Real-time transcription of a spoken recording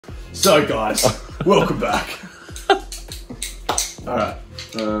So guys, welcome back. Alright,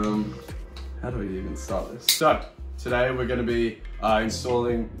 how do we even start this? So, today we're going to be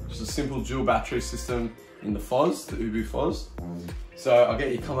installing just a simple dual battery system in the FOS, the Ubu FOS. So I'll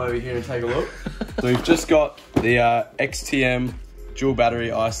get you to come over here and take a look. So we've just got the XTM dual battery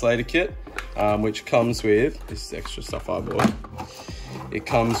isolator kit, which comes with, this is extra stuff I bought. It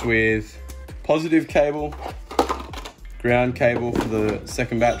comes with positive cable, ground cable for the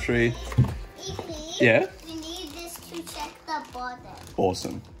second battery. Yeah? We need this to check the bottom.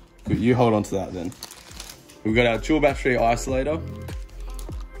 Awesome. Good, you hold on to that then. We've got our dual battery isolator.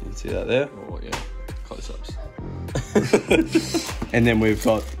 You can see that there. Oh yeah, close-ups. And then we've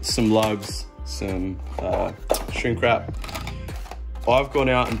got some lugs, some shrink wrap. I've gone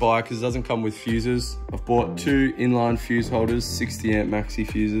out and buy, because it doesn't come with fuses, I've bought 2 inline fuse holders, 60 amp maxi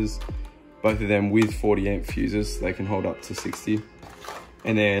fuses, both of them with 40 amp fuses. They can hold up to 60.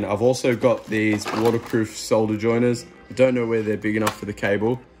 And then I've also got these waterproof solder joiners. I don't know where they're big enough for the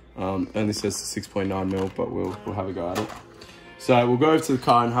cable. Only says 6.9 mil, but we'll have a go at it. So we'll go over to the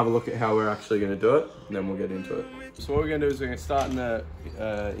car and have a look at how we're actually going to do it, and then we'll get into it. So what we're going to do is we're going to start in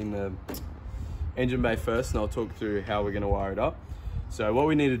the engine bay first, and I'll talk through how we're going to wire it up. So what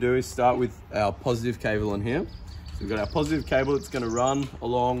we need to do is start with our positive cable on here. So we've got our positive cable that's going to run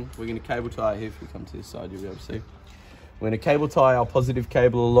along. We're going to cable tie it here. If we come to this side, you'll be able to see. We're going to cable tie our positive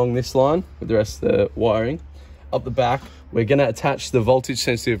cable along this line with the rest of the wiring. Up the back, we're going to attach the voltage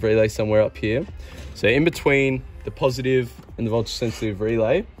sensitive relay somewhere up here. So in between the positive and the voltage sensitive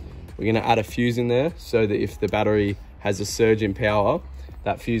relay, we're going to add a fuse in there so that if the battery has a surge in power,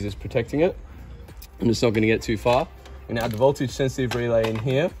 that fuse is protecting it. I'm just not going to get too far. We're going to add the voltage sensitive relay in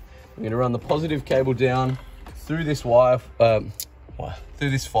here. We're going to run the positive cable down through this wire, through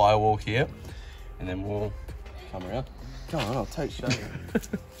this firewall here, and then we'll come around. Come on, I'll take shot.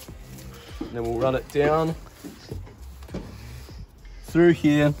 And then we'll run it down through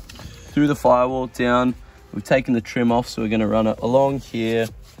here, through the firewall, down. We've taken the trim off, so we're going to run it along here.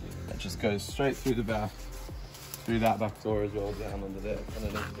 That just goes straight through the back, through that back door as well, down under there,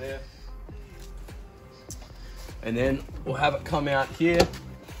 underneath there. And then we'll have it come out here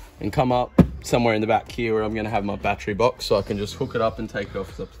and come up somewhere in the back here where I'm going to have my battery box, so I can just hook it up and take it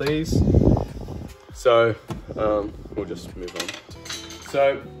off as I please. So we'll just move on.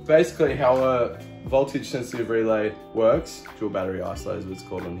 So basically how a voltage sensitive relay works, dual battery isolator is what it's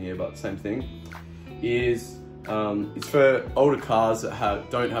called on here, but same thing, is it's for older cars that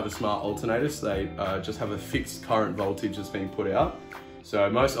don't have a smart alternator, so they just have a fixed current voltage that's being put out. So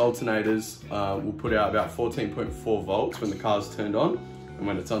most alternators will put out about 14.4 volts when the car's turned on and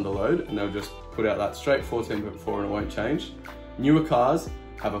when it's under load, and they'll just put out that straight 14.4 and it won't change. Newer cars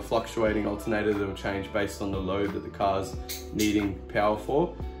have a fluctuating alternator that will change based on the load that the car's needing power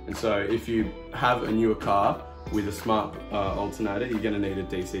for. And so if you have a newer car with a smart alternator, you're going to need a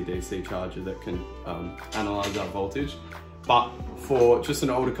DC-DC charger that can analyze that voltage. But for just an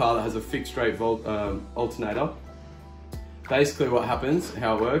older car that has a fixed rate alternator, basically what happens,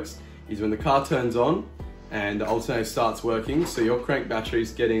 how it works, is when the car turns on and the alternator starts working, so your crank battery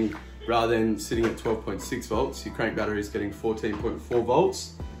is getting, rather than sitting at 12.6 volts, your crank battery is getting 14.4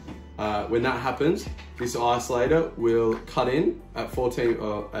 volts. When that happens, this isolator will cut in at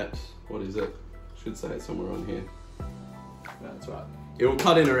what is it? Should say it somewhere on here. That's right. It will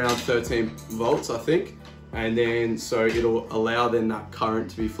cut in around 13 volts, I think. And then, so it'll allow then that current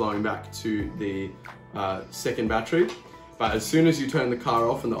to be flowing back to the second battery. But as soon as you turn the car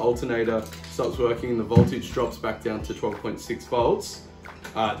off and the alternator stops working and the voltage drops back down to 12.6 volts,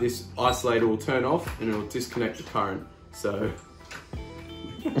 this isolator will turn off and it'll disconnect the current. So,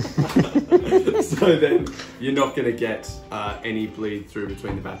 so then you're not going to get any bleed through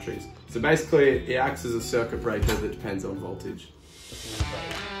between the batteries. So basically it acts as a circuit breaker that depends on voltage.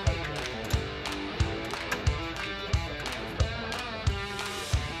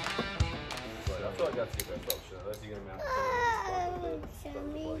 I feel like that's the best option, unless you're going to mount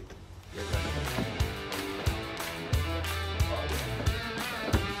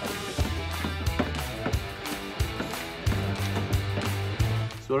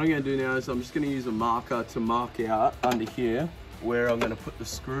So what I'm going to do now is I'm just going to use a marker to mark out under here where I'm going to put the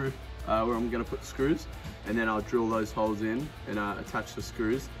screw, screws, and then I'll drill those holes in and attach the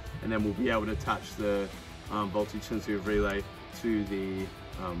screws, and then we'll be able to attach the voltage sensitive relay to the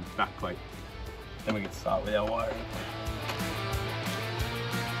back plate. Then we can start with our wiring.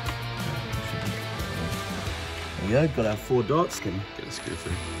 There we go, got our 4 dots. Can get a screw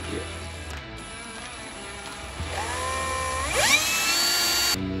through. Yeah.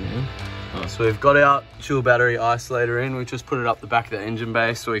 So we've got our dual battery isolator in. We just put it up the back of the engine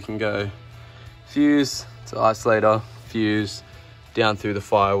bay so we can go fuse to isolator, fuse down through the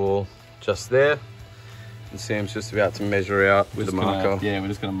firewall just there. And Sam's just about to measure out with the marker. We're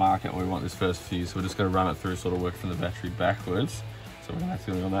just going to mark out where we want this first fuse. So we're just going to run it through, sort of work from the battery backwards. So we're going to have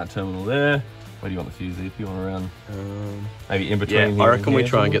to go on that terminal there. Where do you want the fuse, if you want around? Maybe in between. Yeah, I reckon we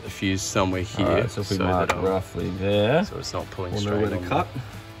try and get the fuse somewhere here. Right, so if we mark roughly there, so it's not pulling we'll straight know where to cut.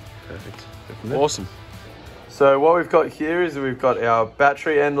 Perfect. Awesome. So what we've got here is we've got our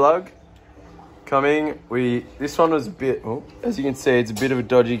battery end lug coming. This one was a bit, as you can see, it's a bit of a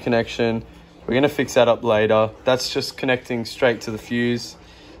dodgy connection. We're going to fix that up later. That's just connecting straight to the fuse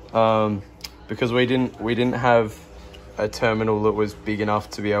because we didn't have a terminal that was big enough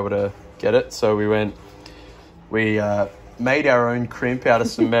to be able to get it. So we made our own crimp out of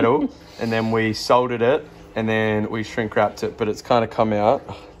some metal and then we soldered it and then we shrink wrapped it, but it's kind of come out.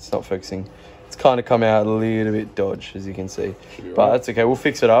 It's not fixing. It's kind of come out a little bit dodge, as you can see, but that's okay. We'll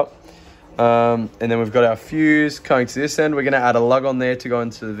fix it up. And then we've got our fuse coming to this end. We're going to add a lug on there to go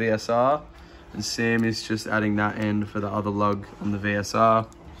into the VSR. And Sam is just adding that end for the other lug on the VSR.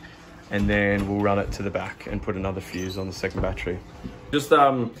 And then we'll run it to the back and put another fuse on the second battery. Just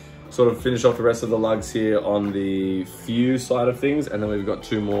sort of finish off the rest of the lugs here on the fuse side of things. And then we've got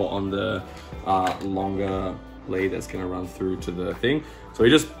 2 more on the longer lead that's going to run through to the thing. So we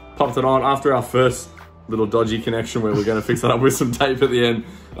just popped it on after our first little dodgy connection where we're going to fix that up with some tape at the end.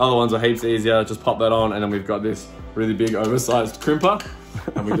 Other ones are heaps easier. Just pop that on and then we've got this really big oversized crimper.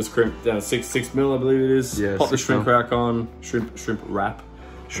 And we just crimp down 6 mil, I believe it is. Yeah, pop the shrimp rack on, shrimp wrap.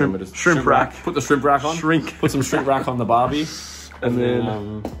 Shrimp rack. Put the shrimp rack on. Put some shrimp rack on the Barbie. And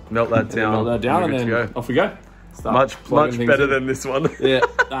then melt that down. And then off we go. Much better than this one. Yeah,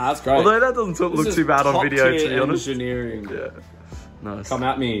 that's great. Although that doesn't look too bad on video, to be honest. Engineering. Yeah. Nice. Come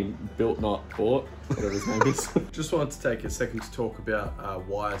at me, built not bought, whatever his name is. Just wanted to take a second to talk about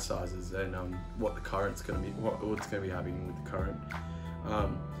wire sizes and what the current's going to be, what's going to be happening with the current.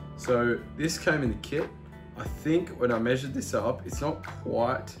 So this came in the kit. I think when I measured this up, it's not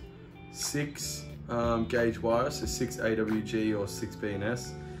quite 6 gauge wire, so 6 AWG or 6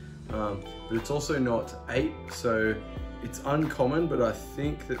 BNS, but it's also not 8, so it's uncommon, but I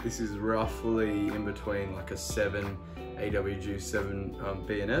think that this is roughly in between like a 7 AWG, 7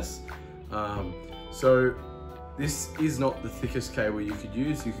 BNS. So this is not the thickest cable you could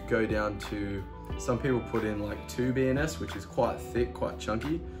use. You could go down to, some people put in like 2 BNS, which is quite thick, quite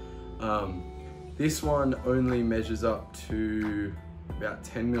chunky. This one only measures up to about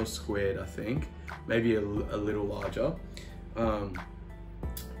 10 mil squared, I think, maybe a little larger.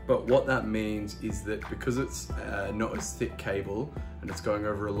 But what that means is that because it's not as thick cable and it's going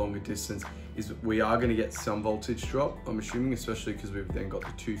over a longer distance, is we are going to get some voltage drop, I'm assuming, especially because we've then got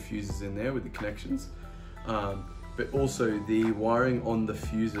the 2 fuses in there with the connections. But also the wiring on the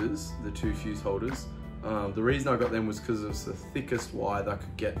fuses, the 2 fuse holders, the reason I got them was because it's the thickest wire that I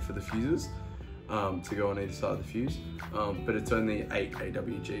could get for the fuses to go on either side of the fuse, but it's only 8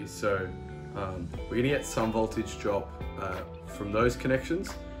 AWG, so we're going to get some voltage drop from those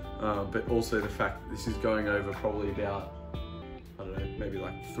connections, but also the fact that this is going over probably about, I don't know, maybe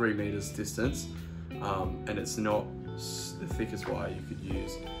like 3 meters distance, and it's not the thickest wire you could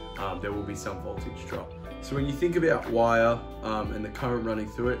use, there will be some voltage drop. So when you think about wire and the current running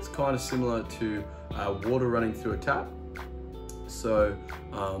through it, it's kind of similar to water running through a tap. So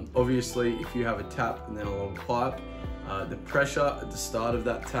obviously if you have a tap and then a long pipe, the pressure at the start of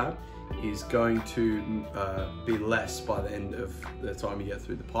that tap is going to be less by the end of the time you get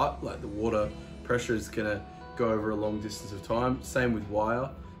through the pipe. Like the water pressure is going to go over a long distance of time. Same with wire.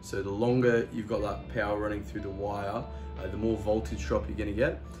 So the longer you've got that power running through the wire, the more voltage drop you're going to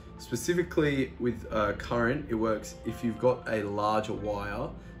get. Specifically with current, it works if you've got a larger wire,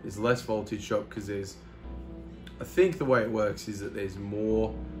 there's less voltage drop because there's, I think the way it works is that there's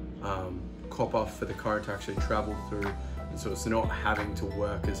more copper for the current to actually travel through, and so it's not having to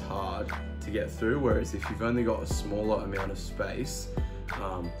work as hard to get through, whereas if you've only got a smaller amount of space,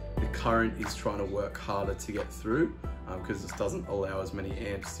 the current is trying to work harder to get through because it doesn't allow as many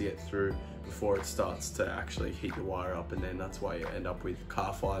amps to get through before it starts to actually heat the wire up, and then that's why you end up with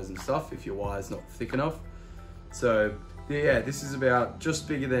car fires and stuff if your wire's not thick enough. So yeah, this is about just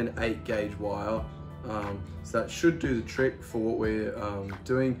bigger than 8 gauge wire. So that should do the trick for what we're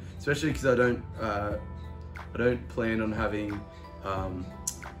doing, especially because I don't plan on having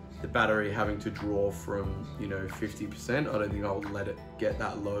the battery having to draw from 50%. I don't think I'll let it get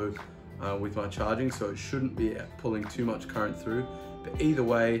that low with my charging, so it shouldn't be pulling too much current through. But either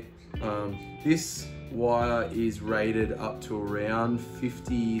way, this wire is rated up to around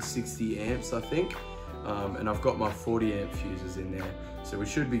 50-60 amps, I think. And I've got my 40 amp fuses in there. So we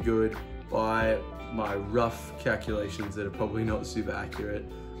should be good. By my rough calculations that are probably not super accurate,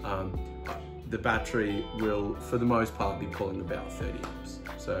 the battery will, for the most part, be pulling about 30 amps.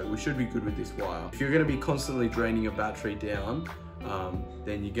 So we should be good with this wire. If you're gonna be constantly draining your battery down,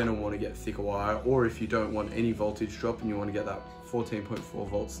 then you're gonna wanna get thicker wire, or if you don't want any voltage drop and you wanna get that 14.4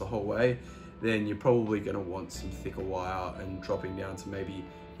 volts the whole way, then you're probably gonna want some thicker wire, and dropping down to maybe,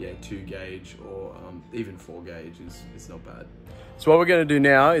 yeah, 2 gauge or even 4 gauge is not bad. So what we're gonna do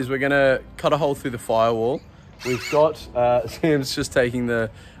now is we're gonna cut a hole through the firewall. We've got, Sam's just taking the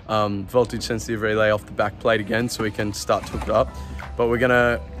voltage sensitive relay off the back plate again so we can start to hook it up. But we're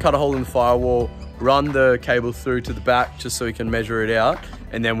gonna cut a hole in the firewall, run the cable through to the back just so we can measure it out,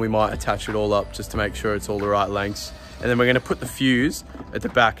 and then we might attach it all up just to make sure it's all the right lengths. And then we're gonna put the fuse at the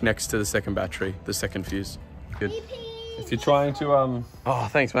back next to the second battery, the second fuse. Good. If you're trying to Oh,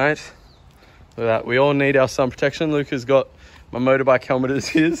 thanks, mate. Look at that. We all need our sun protection. Luke has got my motorbike helmet as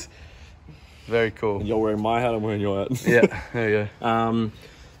his. Very cool. You're wearing my hat, I'm wearing your hat. Yeah, there you go.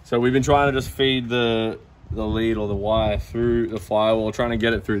 So we've been trying to just feed the lead or the wire through the firewall, trying to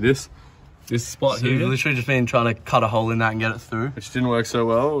get it through this spot So here. we've literally just been trying to cut a hole in that and get it through. Which didn't work so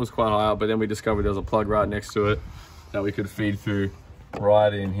well. It was quite high up, but then we discovered there was a plug right next to it that we could feed through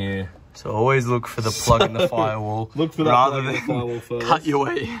right in here. So always look for the plug in the firewall. Look for that rather plug in the than firewall first. cut your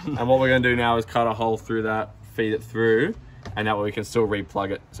way in. And what we're going to do now is cut a hole through that, feed it through, and that way we can still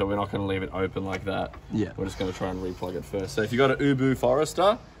replug it. So we're not going to leave it open like that. Yeah. We're just going to try and replug it first. So if you've got an Ubu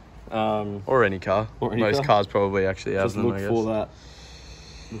Forester, or any car. Most cars probably actually have just them, look I guess. for that.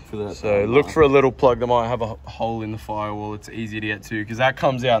 Look for that. So look for a little plug that might have a hole in the firewall. It's easy to get to because that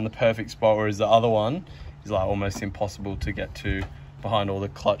comes out in the perfect spot, whereas the other one is like almost impossible to get to behind all the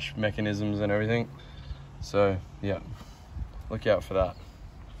clutch mechanisms and everything. So yeah, look out for that.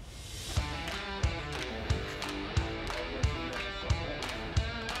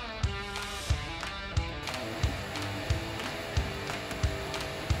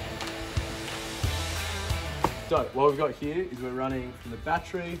 So what we've got here is we're running from the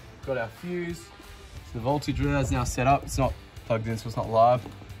battery, got our fuse. So the voltage relay is now set up. It's not plugged in, so it's not live.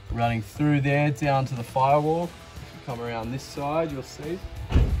 Running through there down to the firewall. If you come around this side, you'll see.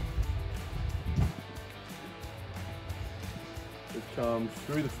 We've come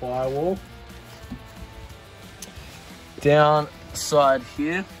through the firewall. Down side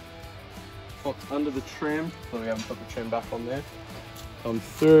here. Popped under the trim. But we haven't put the trim back on there. Come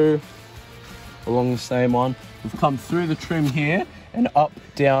through along the same one. We've come through the trim here and up,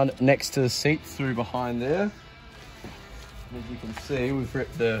 down next to the seat, through behind there. And as you can see, we've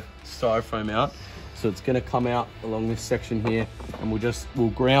ripped the styrofoam out. So it's gonna come out along this section here, and we'll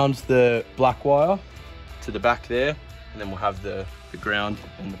ground the black wire to the back there, and then we'll have the ground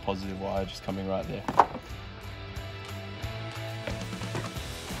and the positive wire just coming right there.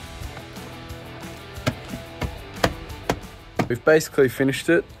 We've basically finished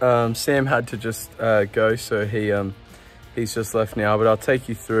it. Sam had to just go, so he's just left now, but I'll take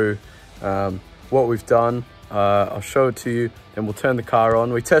you through what we've done. I'll show it to you, then we'll turn the car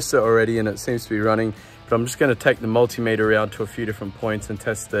on. We tested it already and it seems to be running, but I'm just gonna take the multimeter around to a few different points and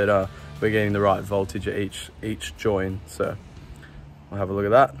test that we're getting the right voltage at each join. So we'll have a look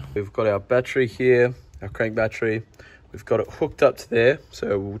at that. We've got our battery here, our crank battery. We've got it hooked up to there.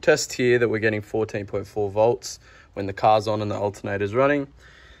 So we'll test here that we're getting 14.4 volts when the car's on and the alternator's running.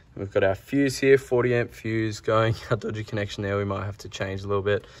 We've got our fuse here, 40 amp fuse going. Our dodgy connection there, we might have to change a little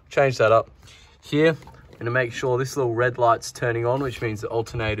bit. Change that up. Here, I'm gonna make sure this little red light's turning on, which means the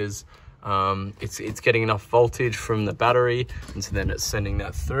alternator's, it's getting enough voltage from the battery, and so then it's sending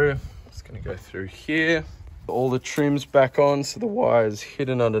that through. It's gonna go through here. All the trim's back on, so the wire's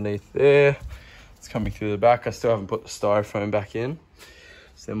hidden underneath there. It's coming through the back. I still haven't put the styrofoam back in.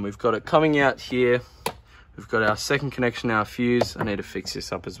 So then we've got it coming out here. We've got our second connection, our fuse. I need to fix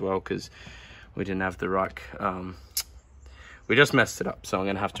this up as well because we didn't have the right, we just messed it up. So I'm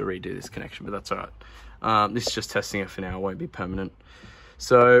gonna have to redo this connection, but that's all right. This is just testing it for now, it won't be permanent.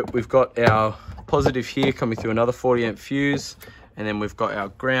 So we've got our positive here coming through another 40 amp fuse. And then we've got our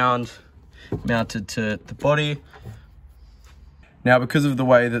ground mounted to the body. Now, because of the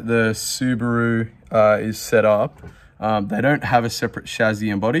way that the Subaru is set up, they don't have a separate chassis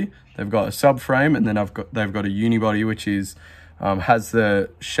and body. They've got a subframe, and then they've got a unibody, which is has the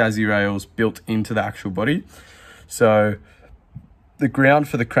chassis rails built into the actual body. So the ground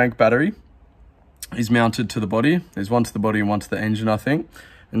for the crank battery is mounted to the body. There's one to the body and one to the engine, I think.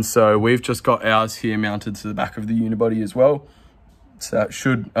 And so we've just got ours here mounted to the back of the unibody as well. So that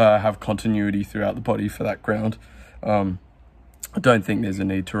should have continuity throughout the body for that ground. I don't think there's a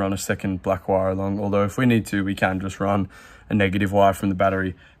need to run a second black wire along, although if we need to, we can just run a negative wire from the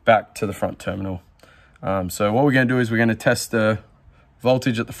battery back to the front terminal. So what we're going to do is we're going to test the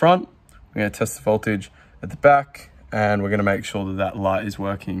voltage at the front, we're going to test the voltage at the back, and we're going to make sure that that light is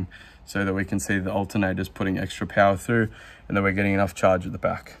working so that we can see the alternators putting extra power through and that we're getting enough charge at the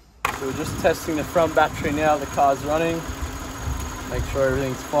back. So we're just testing the front battery now, the car's running. Make sure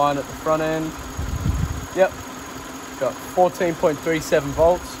everything's fine at the front end. Yep, got 14.37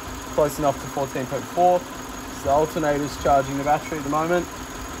 volts, close enough to 14.4. So the alternator's charging the battery at the moment.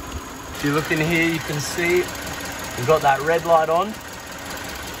 If you look in here, you can see we've got that red light on.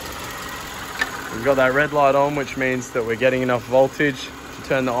 We've got that red light on, which means that we're getting enough voltage to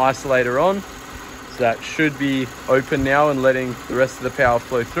turn the isolator on. So that should be open now and letting the rest of the power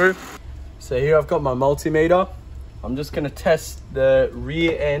flow through. So here I've got my multimeter. I'm just going to test the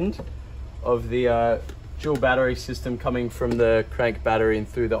rear end of the dual battery system coming from the crank battery and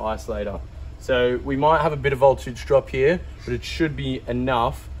through the isolator. So we might have a bit of voltage drop here, but it should be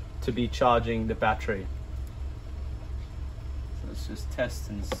enough to be charging the battery. So let's just test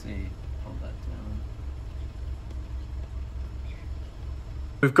and see. Hold that down.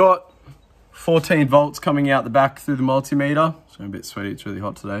 We've got 14 volts coming out the back through the multimeter. So I'm a bit sweaty, it's really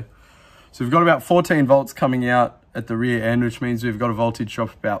hot today. So we've got about 14 volts coming out at the rear end, which means we've got a voltage drop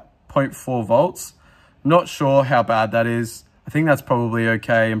of about 0.4 volts. Not sure how bad that is. I think that's probably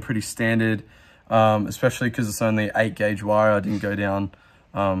okay and pretty standard, especially because it's only 8 gauge wire. I didn't go down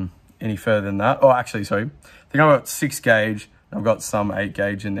any further than that. Oh, actually, sorry. I think I've got 6 gauge. I've got some 8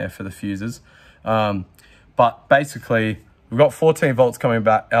 gauge in there for the fuses. But basically, we've got 14 volts coming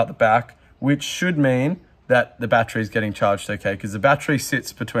back out the back, which should mean that the battery is getting charged okay, because the battery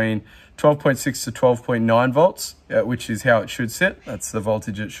sits between 12.6 to 12.9 volts, which is how it should sit. That's the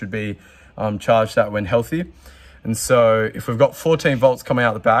voltage it should be charged at when healthy. And so if we've got 14 volts coming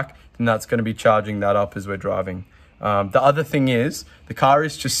out the back, then that's going to be charging that up as we're driving. The other thing is the car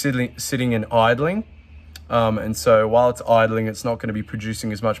is just sitting and idling. And so while it's idling, it's not going to be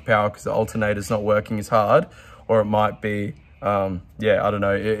producing as much power because the alternator's not working as hard, or it might be, yeah, I don't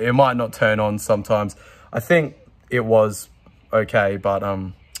know. It might not turn on sometimes. I think it was okay, but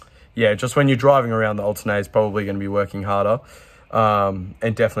yeah, just when you're driving around, the alternator is probably going to be working harder and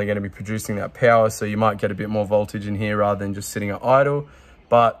definitely going to be producing that power. So you might get a bit more voltage in here rather than just sitting at idle,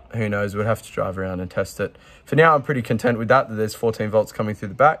 but who knows, we'll have to drive around and test it. For now, I'm pretty content with that there's 14 volts coming through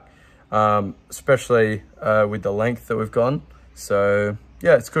the back, especially with the length that we've gone. So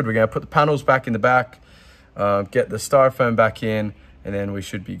yeah, it's good. We're going to put the panels back in the back, get the styrofoam back in, and then we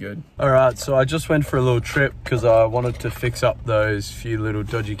should be good. All right, so I just went for a little trip because I wanted to fix up those few little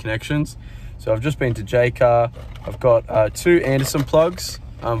dodgy connections. So I've just been to J-Car. I've got 2 Anderson plugs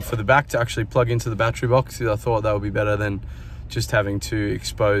for the back to actually plug into the battery box, because I thought that would be better than just having 2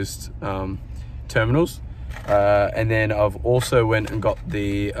 exposed terminals. And then I've also went and got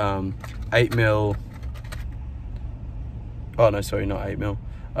the 8mm, oh no, sorry, not 8mm,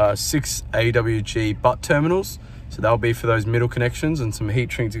 6 AWG butt terminals. So that'll be for those middle connections and some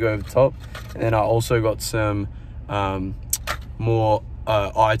heat shrink to go over the top. And then I also got some more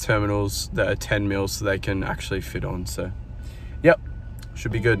eye terminals that are 10mm so they can actually fit on. So yep,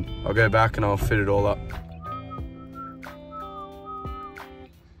 should be good. I'll go back and I'll fit it all up.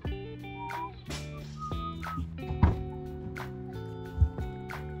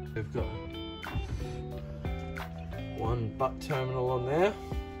 We've got 1 butt terminal on there.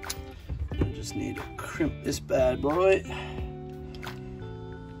 I just need to crimp this bad boy.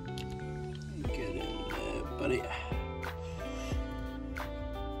 Get in there, buddy.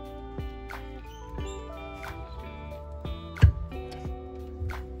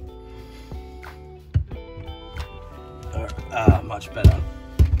 Alright, much better.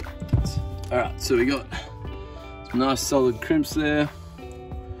 Alright, so we got some nice solid crimps there.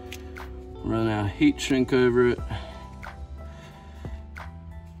 Run our heat shrink over it.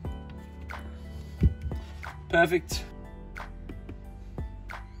 Perfect.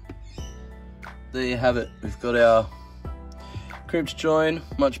 There you have it. We've got our crimped join,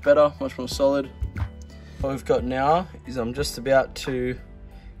 much better, much more solid. What we've got now is I'm just about to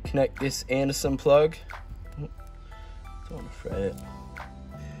connect this Anderson plug. Don't want to fray it.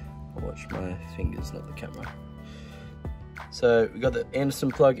 I'll watch my fingers, not the camera. So we've got the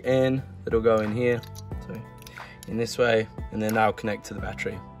Anderson plug in that'll go in here, so in this way, and then that'll connect to the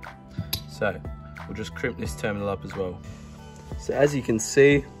battery. So we'll just crimp this terminal up as well. So as you can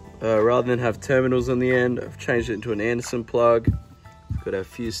see, rather than have terminals on the end, I've changed it into an Anderson plug. We've got our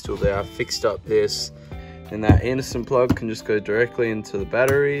fuse tool there. I've fixed up this And that Anderson plug can just go directly into the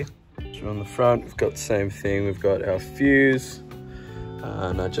battery. So on the front, we've got the same thing. We've got our fuse,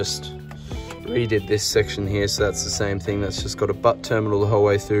 and I just redid this section here, so that's the same thing. That's just got a butt terminal the whole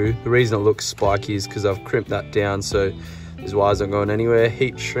way through. The reason it looks spiky is because I've crimped that down so these wires aren't going anywhere.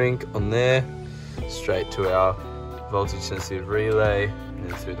 Heat shrink on there, straight to our voltage sensitive relay, and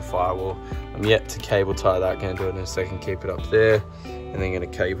then through the firewall. I'm yet to cable tie that, gonna do it in a second, keep it up there. And then gonna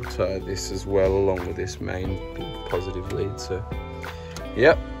cable tie this as well along with this main big positive lead. So,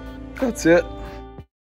 yep, that's it.